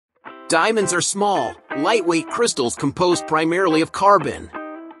Diamonds are small, lightweight crystals composed primarily of carbon.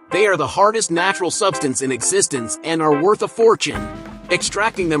 They are the hardest natural substance in existence and are worth a fortune.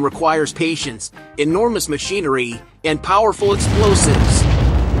 Extracting them requires patience, enormous machinery, and powerful explosives.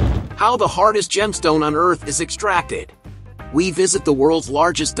 How the hardest gemstone on Earth is extracted. We visit the world's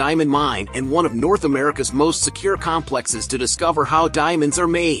largest diamond mine and one of North America's most secure complexes to discover how diamonds are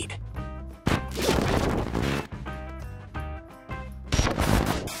made.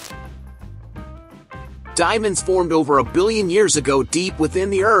 Diamonds formed over 1 billion years ago deep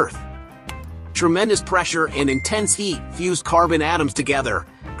within the Earth. Tremendous pressure and intense heat fused carbon atoms together,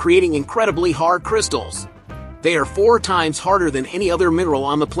 creating incredibly hard crystals. They are 4 times harder than any other mineral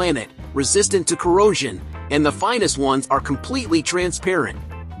on the planet, resistant to corrosion, and the finest ones are completely transparent.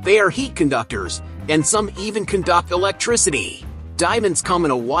 They are heat conductors, and some even conduct electricity. Diamonds come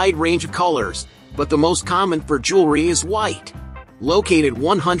in a wide range of colors, but the most common for jewelry is white. Located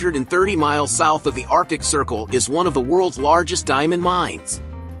 130 miles south of the Arctic Circle is one of the world's largest diamond mines.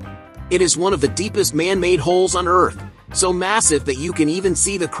 It is one of the deepest man-made holes on Earth, so massive that you can even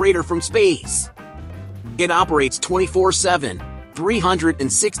see the crater from space. It operates 24/7,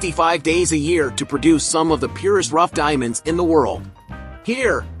 365 days a year to produce some of the purest rough diamonds in the world.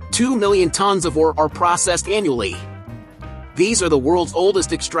 Here, 2 million tons of ore are processed annually. These are the world's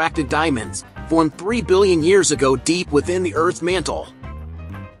oldest extracted diamonds, formed 3 billion years ago deep within the Earth's mantle.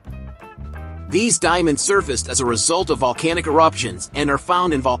 These diamonds surfaced as a result of volcanic eruptions and are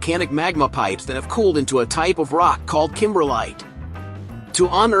found in volcanic magma pipes that have cooled into a type of rock called kimberlite. To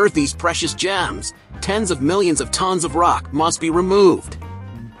unearth these precious gems, tens of millions of tons of rock must be removed.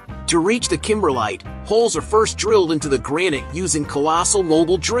 To reach the kimberlite, holes are first drilled into the granite using colossal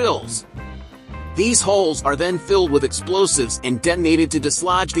mobile drills. These holes are then filled with explosives and detonated to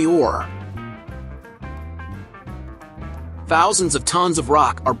dislodge the ore. Thousands of tons of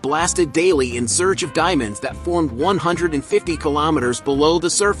rock are blasted daily in search of diamonds that formed 150 kilometers below the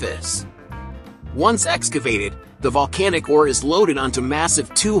surface. Once excavated, the volcanic ore is loaded onto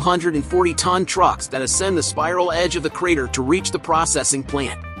massive 240-ton trucks that ascend the spiral edge of the crater to reach the processing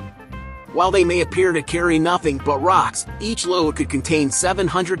plant. While they may appear to carry nothing but rocks, each load could contain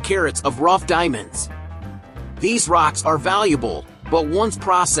 700 carats of rough diamonds. These rocks are valuable, but once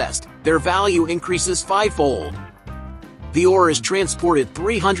processed, their value increases 5-fold. The ore is transported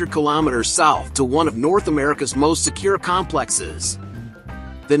 300 kilometers south to one of North America's most secure complexes.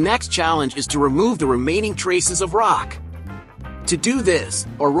 The next challenge is to remove the remaining traces of rock. To do this,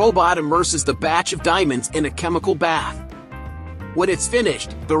 a robot immerses the batch of diamonds in a chemical bath. When it's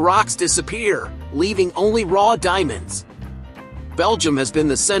finished, the rocks disappear, leaving only raw diamonds. Belgium has been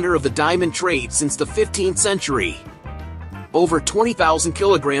the center of the diamond trade since the 15th century. Over 20,000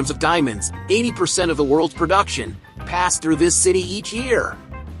 kilograms of diamonds, 80% of the world's production, pass through this city each year.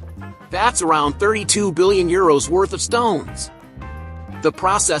 That's around 32 billion euros worth of stones. The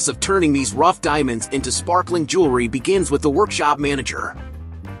process of turning these rough diamonds into sparkling jewelry begins with the workshop manager.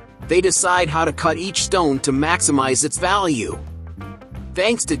 They decide how to cut each stone to maximize its value.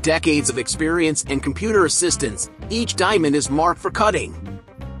 Thanks to decades of experience and computer assistance, each diamond is marked for cutting.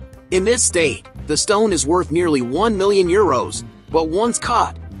 In this state, the stone is worth nearly 1 million euros, but once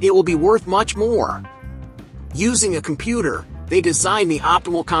cut, it will be worth much more. Using a computer, they design the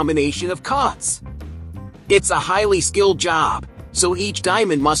optimal combination of cuts. It's a highly skilled job, so each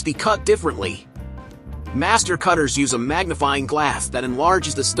diamond must be cut differently. Master cutters use a magnifying glass that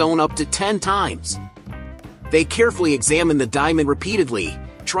enlarges the stone up to 10 times. They carefully examine the diamond repeatedly,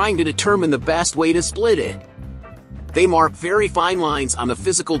 trying to determine the best way to split it. They mark very fine lines on the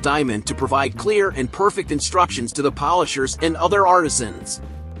physical diamond to provide clear and perfect instructions to the polishers and other artisans.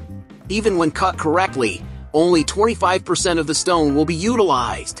 Even when cut correctly, only 25% of the stone will be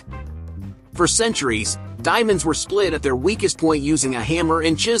utilized. For centuries, diamonds were split at their weakest point using a hammer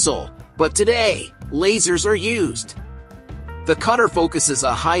and chisel, but today, lasers are used. The cutter focuses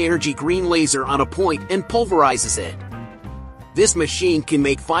a high-energy green laser on a point and pulverizes it. This machine can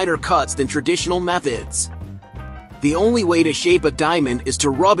make finer cuts than traditional methods. The only way to shape a diamond is to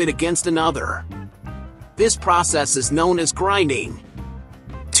rub it against another. This process is known as grinding.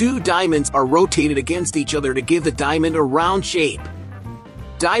 2 diamonds are rotated against each other to give the diamond a round shape.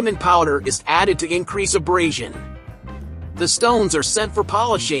 Diamond powder is added to increase abrasion. The stones are sent for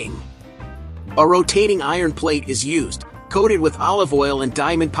polishing. A rotating iron plate is used, coated with olive oil and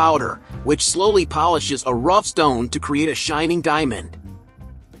diamond powder, which slowly polishes a rough stone to create a shining diamond.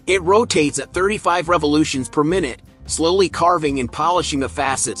 It rotates at 35 revolutions per minute, slowly carving and polishing the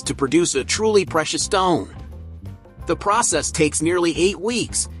facets to produce a truly precious stone. The process takes nearly 8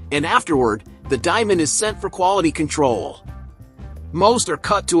 weeks, and afterward, the diamond is sent for quality control. Most are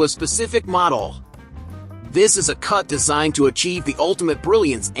cut to a specific model. This is a cut designed to achieve the ultimate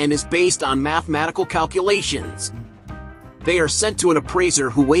brilliance and is based on mathematical calculations. They are sent to an appraiser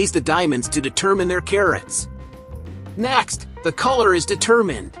who weighs the diamonds to determine their carats. Next, the color is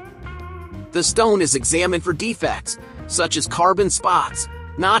determined. The stone is examined for defects, such as carbon spots,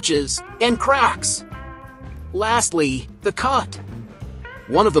 notches, and cracks. Lastly, the cut.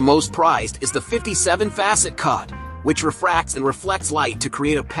 One of the most prized is the 57-facet cut, which refracts and reflects light to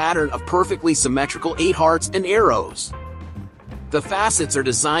create a pattern of perfectly symmetrical 8 hearts and arrows. The facets are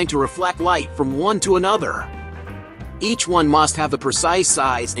designed to reflect light from one to another. Each one must have the precise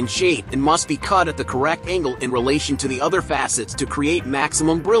size and shape and must be cut at the correct angle in relation to the other facets to create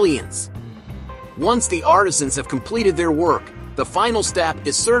maximum brilliance. Once the artisans have completed their work, the final step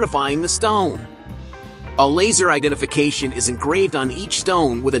is certifying the stone. A laser identification is engraved on each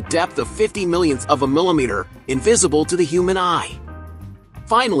stone with a depth of 50 millionths of a millimeter, invisible to the human eye.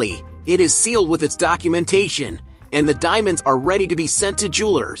 Finally, it is sealed with its documentation, and the diamonds are ready to be sent to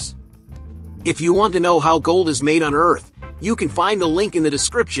jewelers. If you want to know how gold is made on Earth, you can find the link in the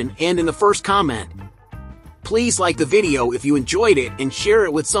description and in the first comment. Please like the video if you enjoyed it and share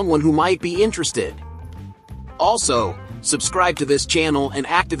it with someone who might be interested. Also, subscribe to this channel and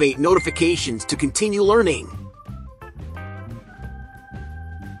activate notifications to continue learning.